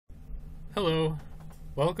Hello,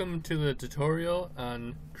 welcome to the tutorial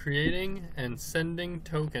on creating and sending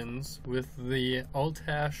tokens with the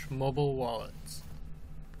Althash mobile wallets.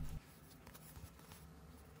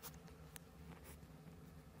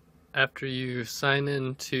 After you sign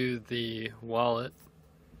into the wallet,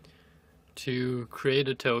 to create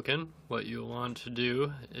a token, what you'll want to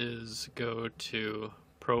do is go to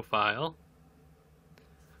Profile,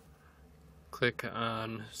 click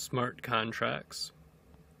on Smart Contracts,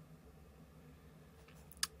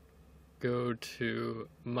 go to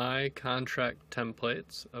My Contract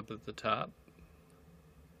Templates up at the top,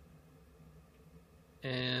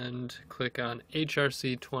 and click on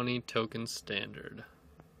HRC20 Token Standard.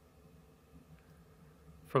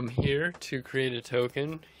 From here, to create a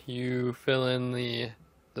token, you fill in the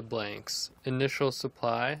blanks. Initial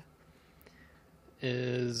supply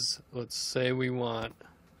is, let's say we want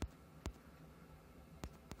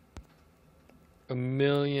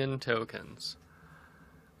 1,000,000 tokens.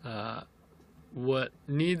 What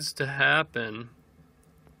needs to happen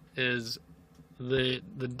is the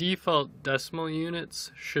default decimal units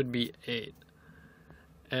should be 8.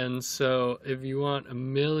 And so if you want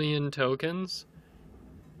 1,000,000 tokens,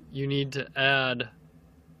 you need to add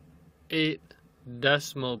 8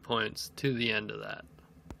 decimal points to the end of that.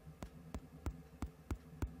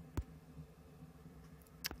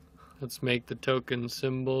 Let's make the token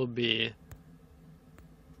symbol be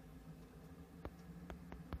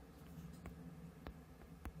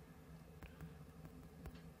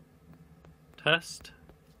test,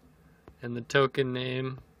 and the token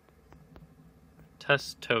name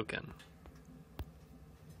test token.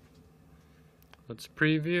 Let's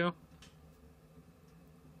preview.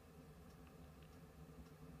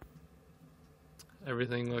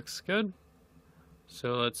 Everything looks good.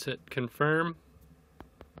 So let's hit confirm.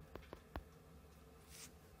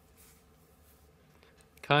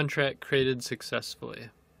 Contract created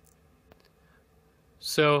successfully.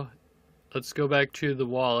 So let's go back to the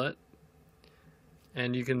wallet,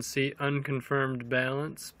 and you can see unconfirmed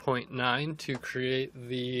balance 0.9 to create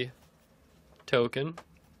the token.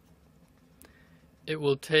 It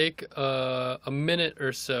will take a minute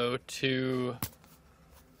or so to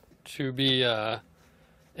be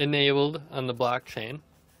enabled on the blockchain,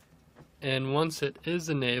 and once it is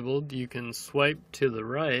enabled, you can swipe to the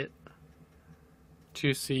right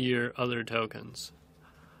to see your other tokens.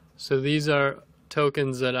 So these are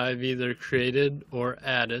tokens that I've either created or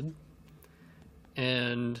added,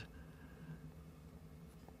 and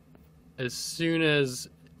as soon as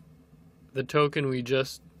the token we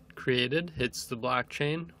just created hits the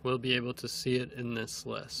blockchain, we'll be able to see it in this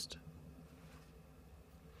list.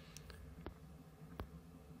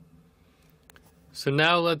 So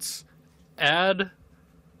now let's add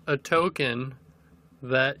a token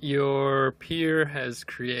that your peer has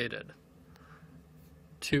created.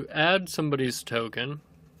 To add somebody's token,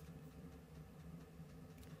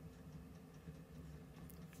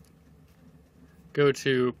 go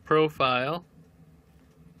to Profile,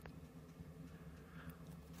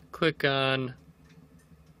 click on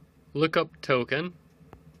Lookup Token,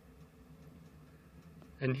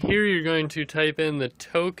 and here you're going to type in the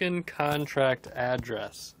token contract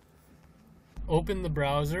address. Open the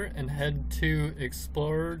browser and head to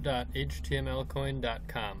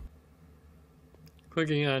explorer.htmlcoin.com.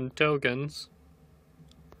 Clicking on tokens,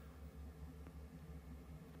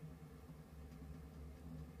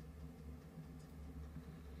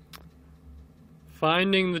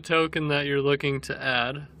 finding the token that you're looking to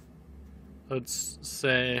add, let's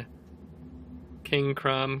say King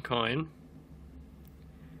Crom coin,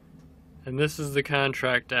 and this is the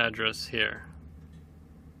contract address here.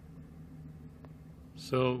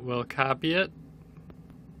 So we'll copy it,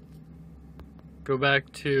 go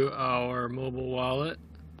back to our mobile wallet,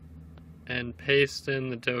 and paste in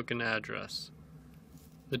the token address.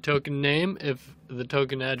 The token name, if the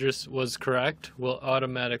token address was correct, will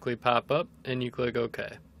automatically pop up, and you click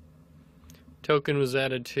OK. Token was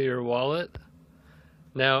added to your wallet.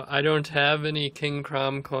 Now, I don't have any King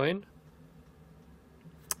Crom coin,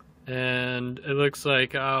 and it looks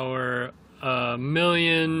like our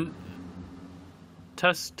 1,000,000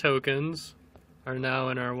 test tokens are now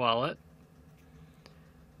in our wallet.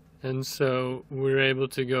 And so we're able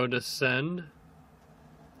to go to send,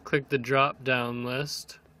 click the drop down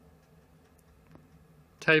list,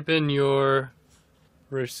 type in your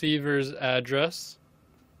receiver's address,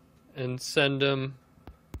 and send them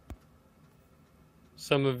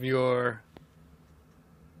some of your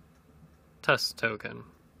test token.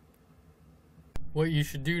 What you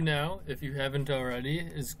should do now, if you haven't already,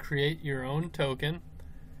 is create your own token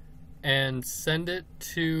and send it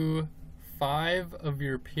to 5 of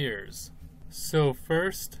your peers. So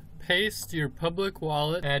first, paste your public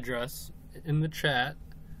wallet address in the chat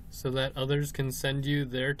so that others can send you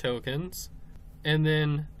their tokens. And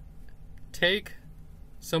then take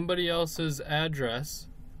somebody else's address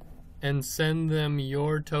and send them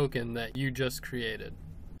your token that you just created.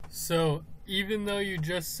 So even though you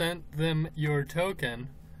just sent them your token,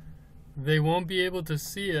 they won't be able to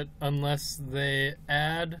see it unless they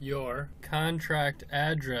add your contract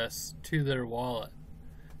address to their wallet.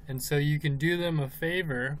 And so you can do them a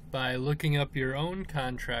favor by looking up your own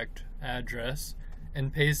contract address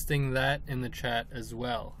and pasting that in the chat as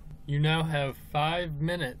well. You now have 5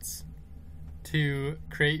 minutes to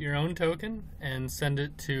create your own token and send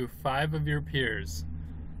it to 5 of your peers.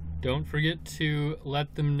 Don't forget to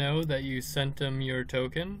let them know that you sent them your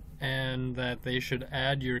token and that they should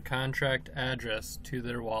add your contract address to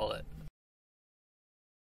their wallet.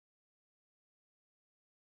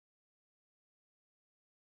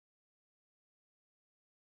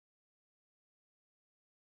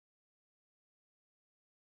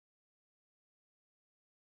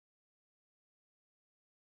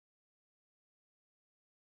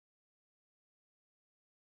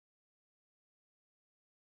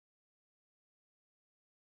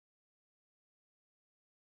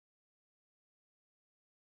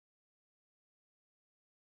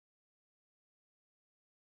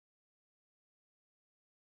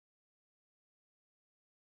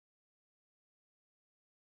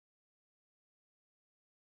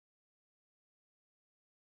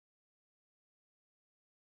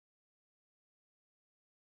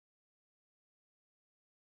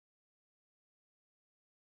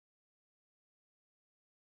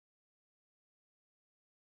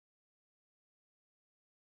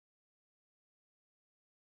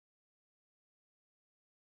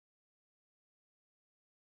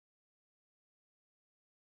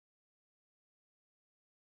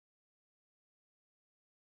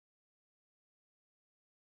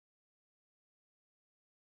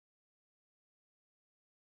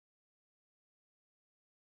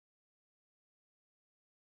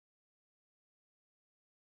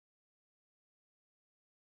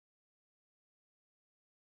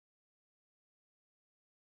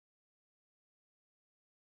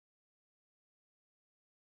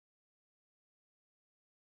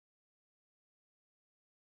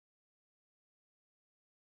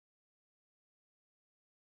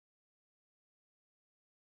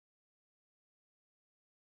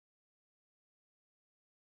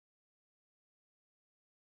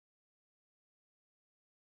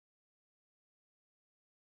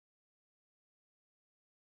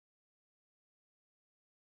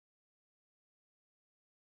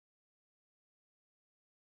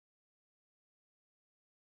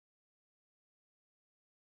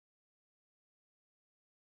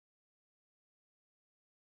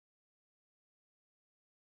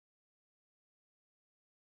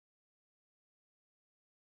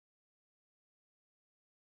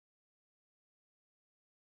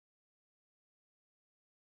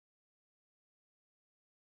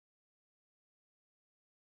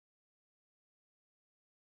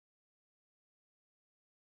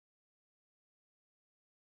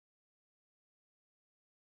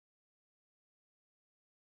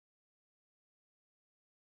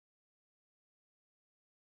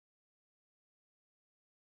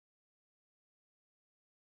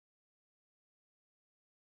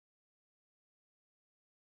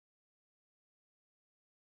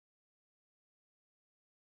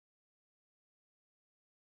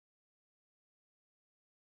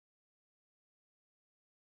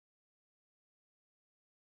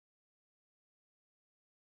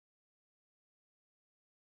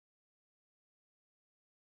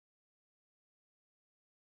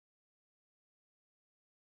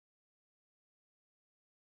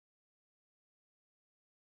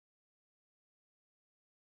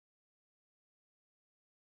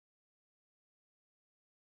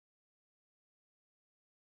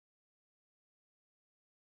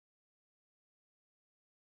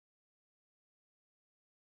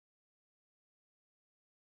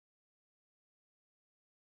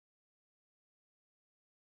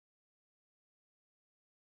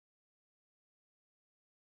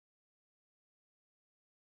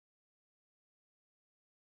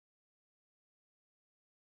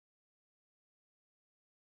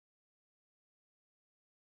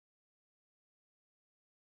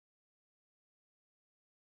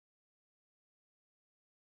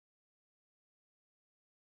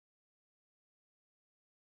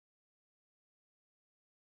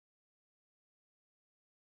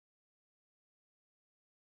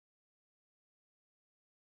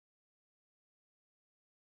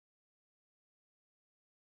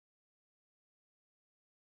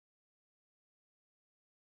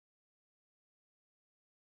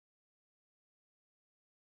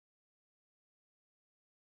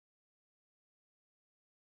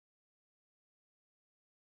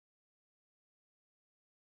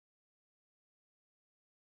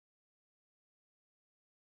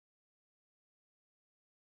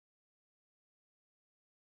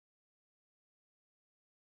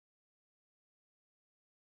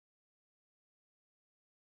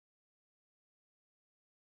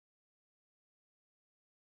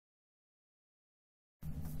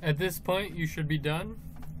 At this point, you should be done.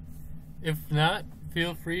 If not,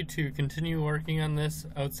 feel free to continue working on this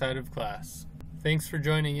outside of class. Thanks for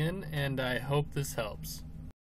joining in, and I hope this helps.